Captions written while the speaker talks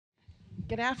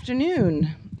Good afternoon.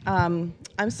 I'm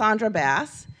Sandra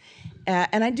Bass,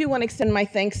 and I do want to extend my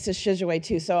thanks to Shizue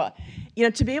too. So,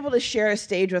 to be able to share a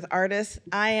stage with artists,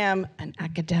 I am an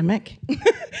academic,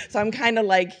 so I'm kind of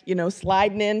like,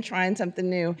 sliding in, trying something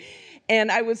new. And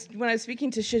when I was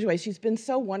speaking to Shizue, she's been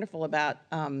so wonderful about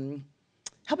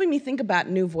helping me think about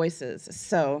new voices.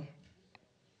 So,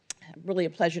 really a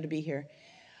pleasure to be here.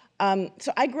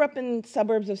 So I grew up in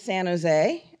suburbs of San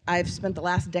Jose. I've spent the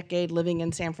last decade living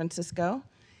in San Francisco,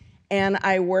 and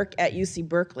I work at UC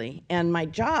Berkeley. And my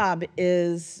job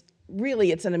is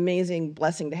really, it's an amazing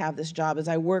blessing to have this job, as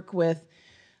I work with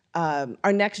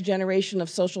our next generation of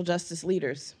social justice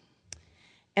leaders.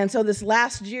 And so this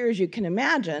last year, as you can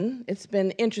imagine, it's been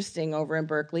interesting over in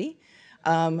Berkeley.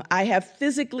 I have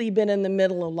physically been in the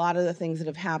middle of a lot of the things that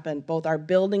have happened, both our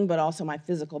building, but also my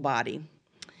physical body.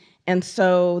 And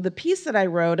so the piece that I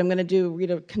wrote, I'm going to read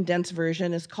a condensed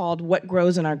version, is called What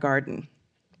Grows in Our Garden.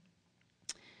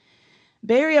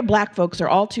 Bay Area Black folks are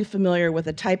all too familiar with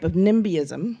a type of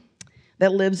NIMBYism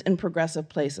that lives in progressive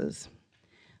places.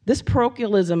 This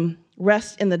parochialism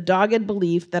rests in the dogged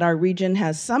belief that our region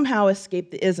has somehow escaped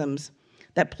the isms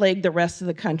that plague the rest of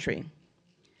the country.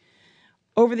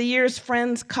 Over the years,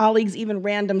 friends, colleagues, even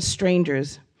random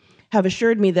strangers have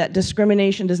assured me that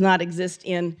discrimination does not exist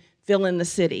in fill in the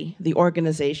city, the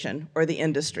organization, or the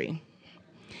industry.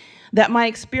 That my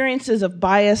experiences of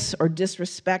bias or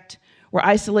disrespect were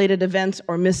isolated events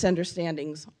or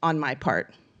misunderstandings on my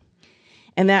part.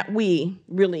 And that we,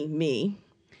 really me,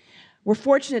 were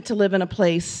fortunate to live in a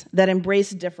place that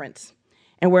embraced difference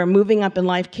and where moving up in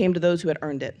life came to those who had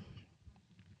earned it.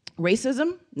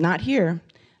 Racism? Not here,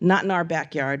 not in our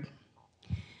backyard.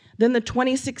 Then the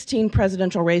 2016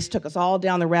 presidential race took us all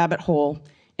down the rabbit hole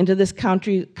into this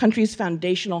country's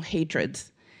foundational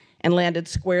hatreds and landed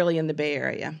squarely in the Bay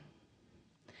Area.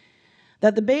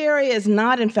 That the Bay Area is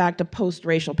not, in fact, a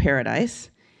post-racial paradise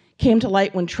came to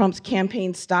light when Trump's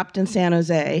campaign stopped in San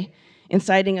Jose,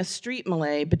 inciting a street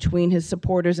melee between his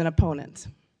supporters and opponents.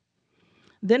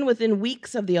 Then within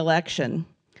weeks of the election,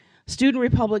 student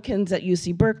Republicans at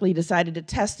UC Berkeley decided to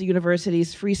test the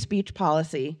university's free speech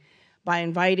policy by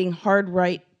inviting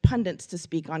hard-right pundits to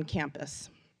speak on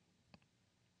campus.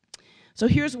 So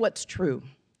here's what's true.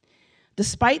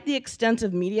 Despite the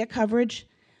extensive media coverage,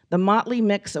 the motley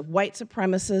mix of white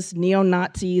supremacists,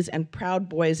 neo-Nazis, and Proud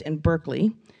Boys in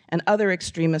Berkeley and other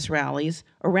extremist rallies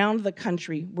around the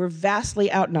country were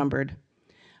vastly outnumbered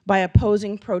by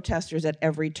opposing protesters at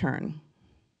every turn.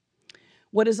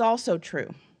 What is also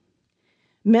true,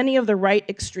 many of the right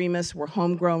extremists were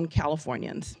homegrown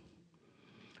Californians.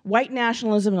 White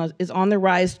nationalism is on the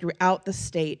rise throughout the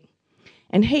state,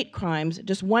 and hate crimes,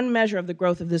 just one measure of the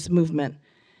growth of this movement,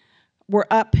 were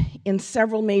up in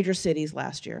several major cities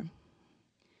last year.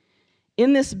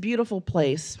 In this beautiful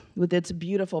place, with its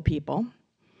beautiful people,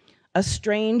 a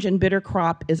strange and bitter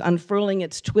crop is unfurling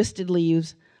its twisted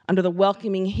leaves under the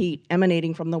welcoming heat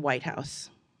emanating from the White House.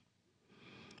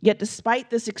 Yet despite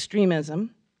this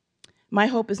extremism, my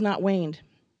hope is not waned.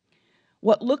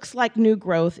 What looks like new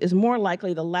growth is more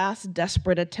likely the last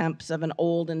desperate attempts of an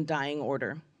old and dying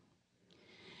order.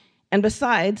 And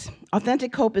besides,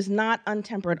 authentic hope is not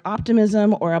untempered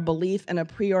optimism or a belief in a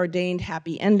preordained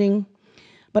happy ending,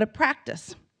 but a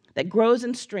practice that grows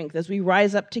in strength as we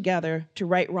rise up together to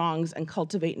right wrongs and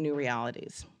cultivate new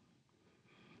realities.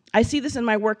 I see this in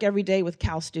my work every day with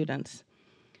Cal students.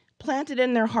 Planted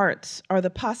in their hearts are the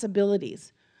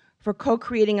possibilities for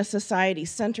co-creating a society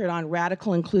centered on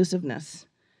radical inclusiveness,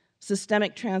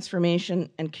 systemic transformation,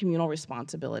 and communal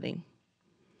responsibility.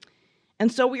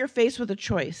 And so we are faced with a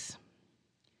choice.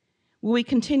 Will we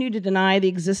continue to deny the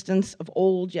existence of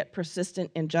old yet persistent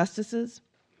injustices?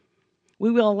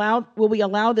 Will we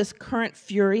allow this current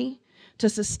fury to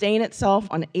sustain itself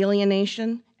on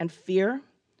alienation and fear?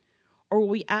 Or will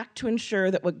we act to ensure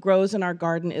that what grows in our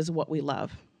garden is what we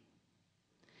love?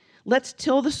 Let's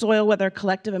till the soil with our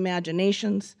collective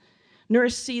imaginations,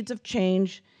 nourish seeds of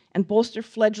change, and bolster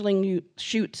fledgling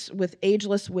shoots with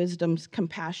ageless wisdom's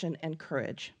compassion and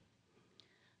courage.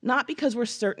 Not because we're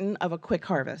certain of a quick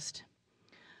harvest,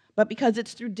 but because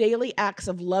it's through daily acts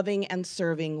of loving and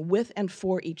serving with and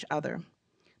for each other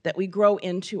that we grow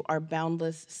into our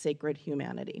boundless sacred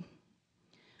humanity.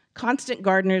 Constant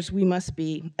gardeners we must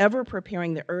be, ever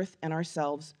preparing the earth and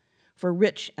ourselves for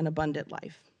rich and abundant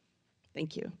life.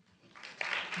 Thank you.